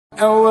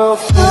and we'll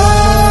fly.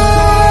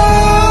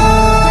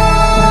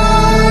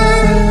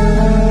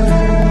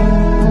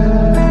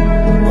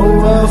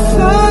 We'll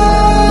fly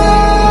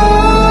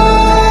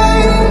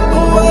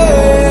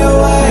away,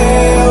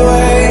 away,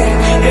 away.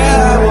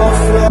 Yeah, we'll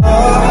fly.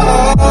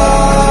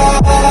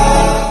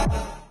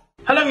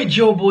 Hello, it's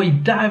your boy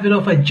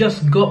Davidoff. I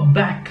just got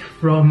back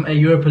from a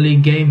Europa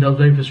League game that was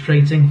very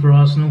frustrating for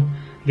Arsenal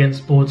against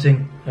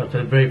Sporting. A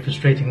very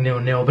frustrating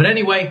 0-0. But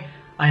anyway,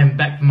 I am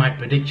back for my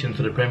predictions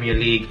for the Premier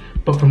League.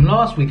 But from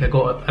last week, I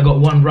got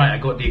one right. I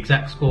got the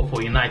exact score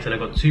for United. I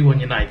got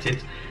 2-1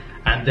 United.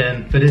 And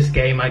then for this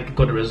game, I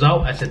got a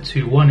result. I said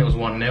 2-1. It was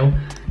 1-0.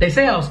 They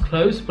say I was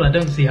close, but I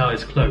don't see how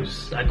it's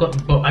close. I got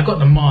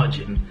the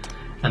margin,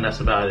 and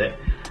that's about it.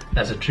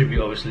 That's a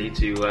tribute, obviously,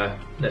 to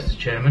Leicester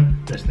chairman.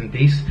 Rest in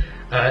peace.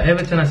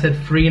 Everton, I said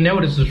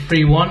 3-0. This was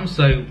 3-1,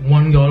 so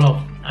one goal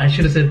off. I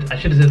should have said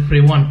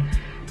 3-1.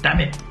 Damn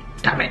it!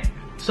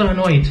 So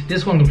annoyed.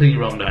 This one completely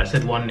wrong though. I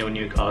said 1-0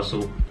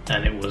 Newcastle,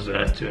 and it was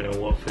 2-0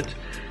 Watford.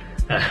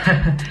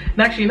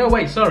 Actually, no,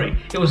 wait, sorry.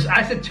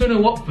 I said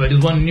 2-0 Watford. It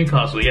was 1-0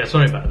 Newcastle. Yeah,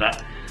 sorry about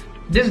that.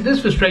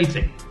 This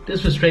frustrating.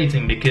 This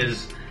frustrating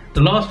because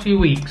the last few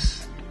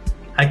weeks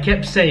I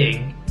kept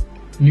saying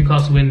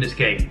Newcastle win this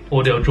game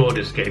or they'll draw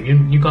this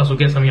game. Newcastle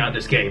get something out of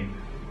this game.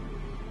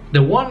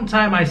 The one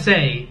time I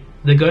say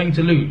they're going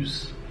to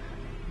lose,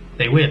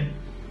 they win.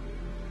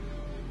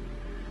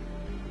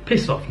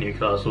 Piss off,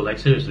 Newcastle, like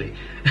seriously.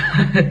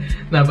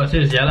 No, but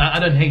seriously, I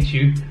don't hate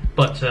you,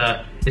 but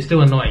it's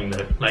still annoying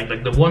though. Like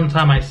the one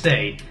time I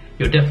say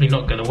you're definitely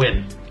not going to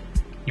win,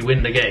 you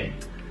win the game.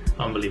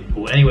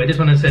 Unbelievable. Anyway, this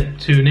one I said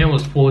 2-0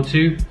 was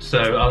 4-2, so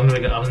I was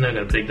never going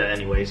to predict that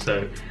anyway,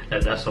 so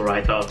that's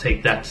alright, I'll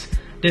take that.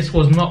 This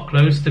was not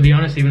close, to be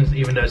honest,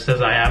 even though it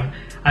says I am.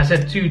 I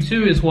said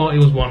 2-2 as well, it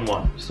was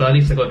 1-1, so at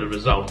least I got the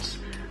results.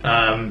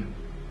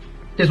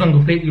 This one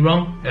completely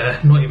wrong,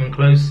 not even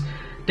close.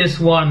 This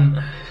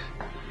one,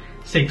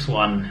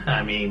 6-1.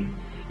 I mean,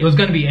 it was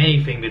going to be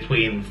anything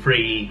between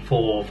 3,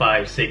 4,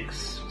 5,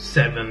 6,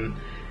 7.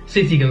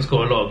 City can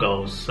score a lot of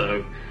goals,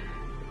 so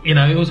you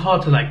know it was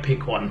hard to like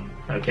pick one.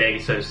 Okay,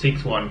 so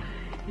 6-1.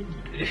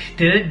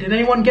 Did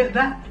anyone get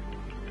that?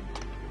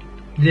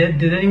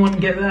 Did anyone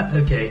get that?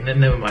 Okay,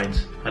 never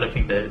mind. I don't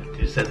think that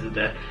it says it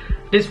there.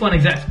 This one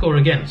exact score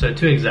again, so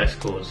 2 exact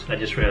scores. I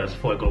just realised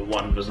before I got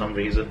 1 for some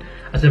reason.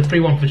 I said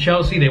 3-1 for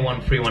Chelsea. They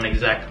won 3-1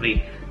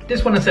 exactly.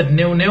 This one I said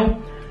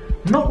 0-0.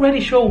 Not really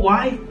sure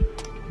why,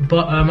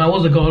 but I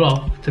was a goal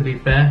off, to be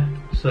fair.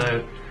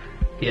 So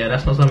yeah,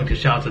 that's not something to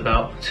shout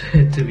about,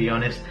 to be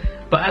honest.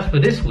 But as for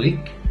this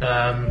week,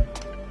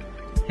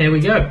 here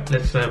we go.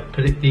 Let's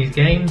predict these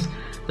games.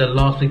 The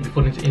last week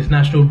before the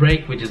international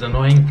break, which is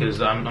annoying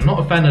because I'm not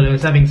a fan of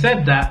those. Having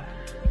said that,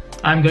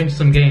 I'm going to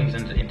some games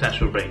in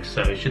international breaks,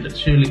 so it should at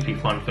least be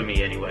fun for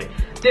me anyway.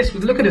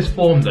 Look at this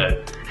form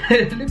though.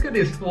 Look at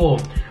this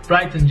form.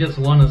 Brighton just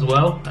won as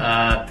well.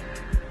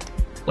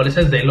 Well, it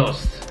says they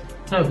lost.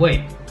 Oh,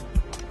 wait,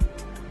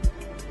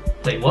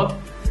 what?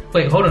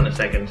 Wait, hold on a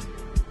second.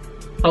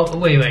 Oh,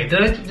 wait,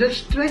 did I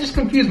just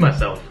confuse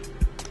myself?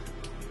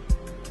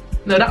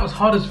 No, that was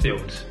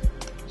Huddersfield.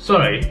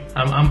 Sorry,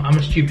 I'm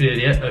a stupid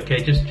idiot.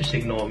 Okay, just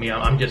ignore me.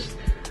 I'm just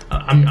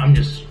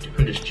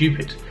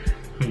stupid.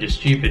 I'm just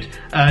stupid.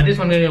 This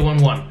one going to go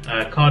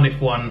 1-1.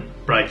 Cardiff won,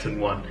 Brighton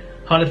won.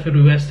 Huddersfield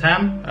with West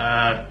Ham.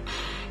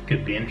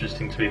 Could be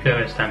interesting to be fair.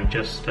 West Ham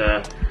just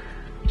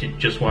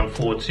won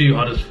 4-2.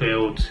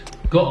 Huddersfield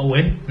got a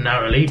win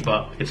narrowly,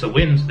 but it's a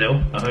win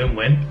still, a home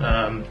win.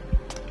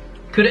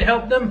 Could it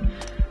help them?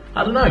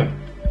 I don't know.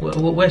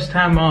 West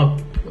Ham are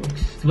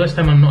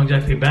not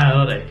exactly bad,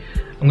 are they?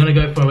 I'm gonna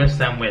go for a West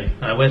Ham win.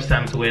 West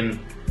Ham to win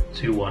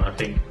 2-1. I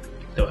think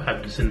they'll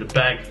have this in the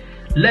bag.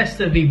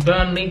 Leicester v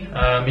Burnley.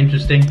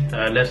 Interesting.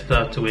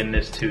 Leicester to win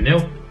this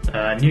 2-0.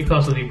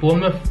 Newcastle v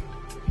Bournemouth.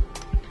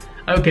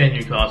 Okay,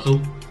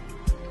 Newcastle.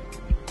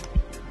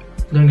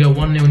 I'm gonna go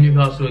 1-0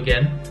 Newcastle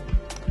again.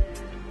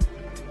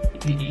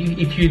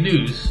 If you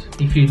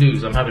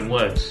lose, I'm having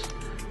words.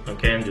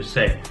 Okay, I'm just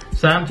saying.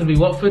 Southampton v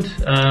Watford.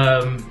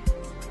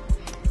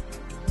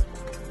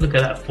 Look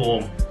at that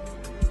form.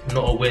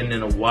 Not a win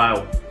in a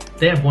while.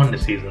 They have won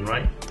this season,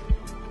 right?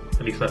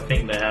 At least I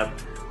think they have.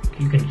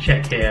 You can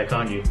check here,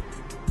 can't you?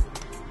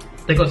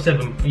 They got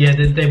 7. Yeah,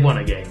 they've won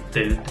a game.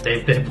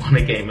 They've won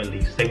a game at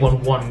least. They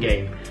won 1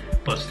 game,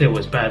 but still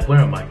it's bad. Where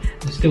am I?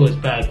 It still is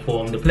bad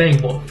form. They're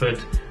playing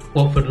Watford.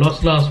 Watford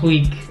lost last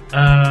week.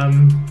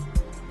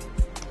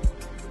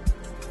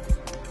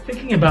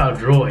 Thinking about a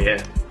draw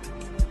here.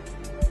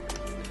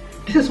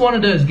 This is one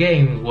of those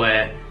games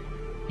where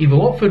either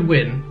Watford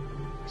win,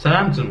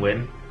 Southampton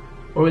win,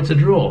 or it's a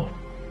draw.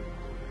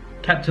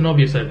 Captain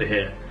Obvious over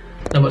here.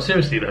 No, but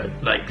seriously though,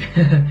 like,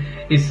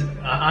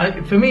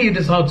 for me it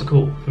is hard to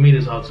call.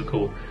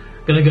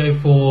 Gonna go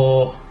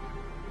for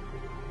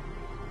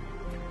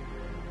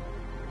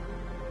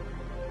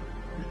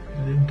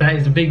that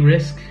is a big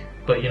risk,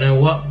 but you know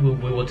what? We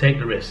will take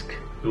the risk.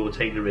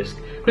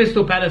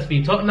 Crystal Palace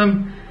v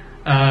Tottenham.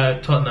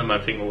 Tottenham, I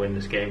think, will win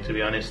this game. To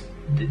be honest,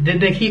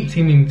 they keep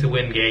seeming to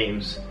win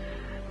games.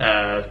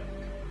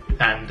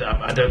 and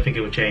I don't think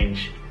it will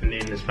change in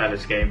this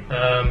Palace game.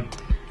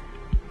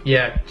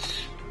 Yeah,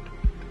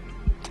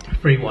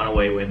 3-1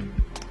 away win.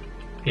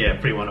 Yeah,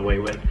 3-1 away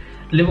win.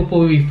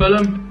 Liverpool v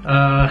Fulham.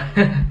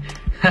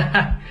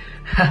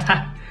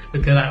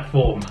 Look at that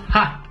form.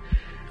 Ha!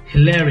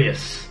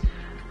 Hilarious.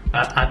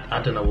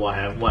 I don't know why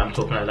I'm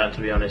talking like that,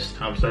 to be honest.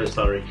 I'm so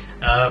sorry.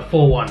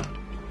 4-1.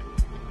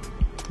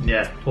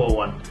 Yeah,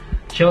 4-1.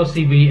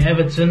 Chelsea v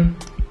Everton.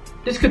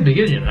 This could be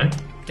good, you know.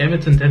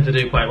 Everton tend to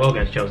do quite well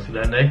against Chelsea,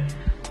 don't they?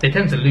 They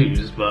tend to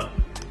lose, but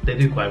they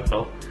do quite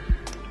well.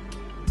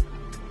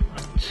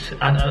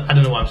 I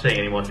don't know what I'm saying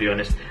anymore, to be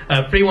honest.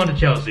 3-1 to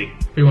Chelsea.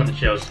 3-1 to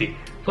Chelsea.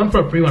 Gone for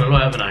a 3-1 a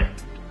lot, haven't I?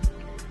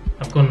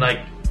 I've gone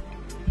like...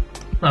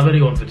 I've only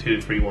gone for 2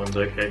 3-1s,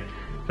 okay.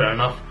 Fair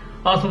enough.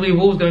 Arsenal v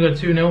Wolves, going to go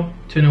 2-0.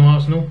 2-0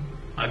 Arsenal.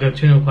 I go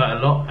 2-0 quite a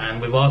lot,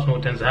 and with Arsenal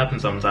it tends to happen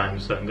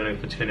sometimes, so I'm going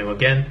for 2-0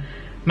 again.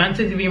 Man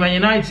City v Man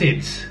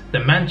United. The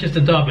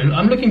Manchester derby.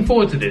 I'm looking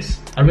forward to this.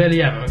 I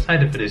really am. I'm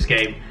excited for this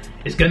game.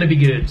 It's going to be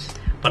good,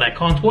 but I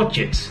can't watch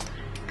it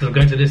because I'm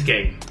going to this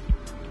game.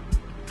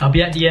 I'll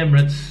be at the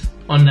Emirates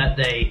on that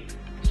day,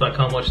 so I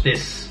can't watch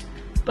this.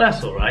 But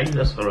that's alright,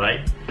 that's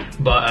alright.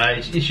 But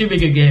it should be a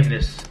good game,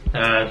 this.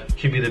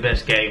 Should be the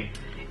best game.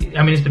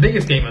 I mean, it's the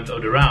biggest game of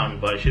the round,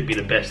 but it should be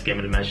the best game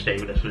of the match day,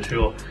 that's for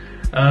sure.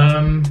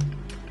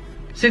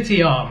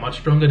 City are much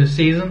stronger this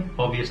season.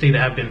 Obviously, they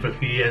have been for a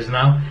few years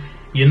now.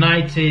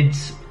 United,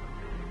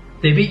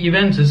 they beat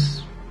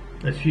Juventus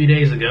a few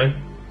days ago.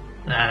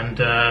 And,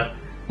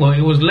 well,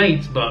 it was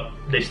late, but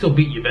they still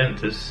beat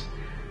Juventus.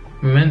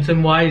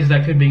 Momentum-wise,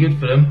 that could be good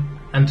for them.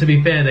 And to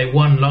be fair, they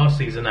won last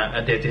season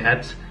at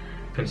Etihad,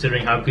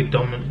 considering how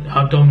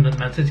dominant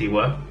Man City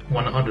were.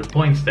 Won 100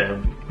 points there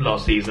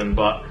last season,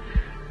 but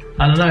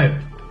I don't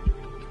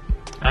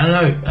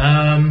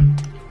know.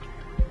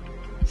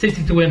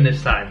 City to win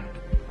this time.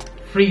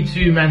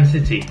 3-2 Man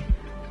City.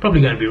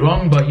 Probably going to be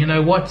wrong, but you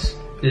know what?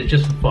 It's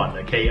just for fun,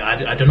 okay?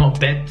 I do not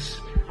bet.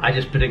 I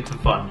just predict for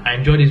fun. I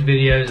enjoy these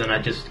videos and I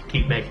just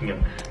keep making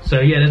them. So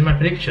yeah, there's my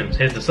predictions.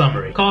 Here's the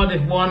summary.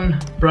 Cardiff 1,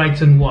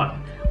 Brighton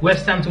 1.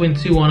 West Ham to win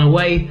 2-1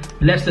 away.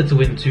 Leicester to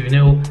win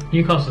 2-0.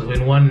 Newcastle to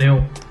win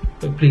 1-0.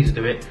 But please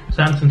do it.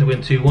 Southampton to win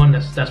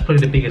 2-1. That's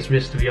probably the biggest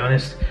risk, to be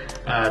honest.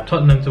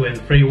 Tottenham to win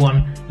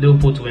 3-1.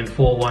 Liverpool to win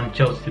 4-1.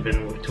 Chelsea to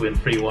win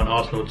 3-1.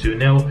 Arsenal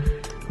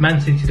 2-0.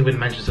 Man City to win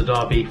Manchester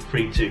derby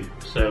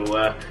 3-2. So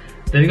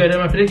there you go. They're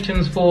my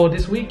predictions for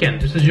this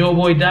weekend. This is your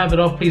boy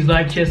Davidoff. Please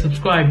like, share,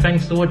 subscribe.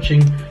 Thanks for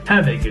watching.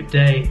 Have a good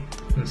day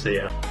and see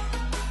ya.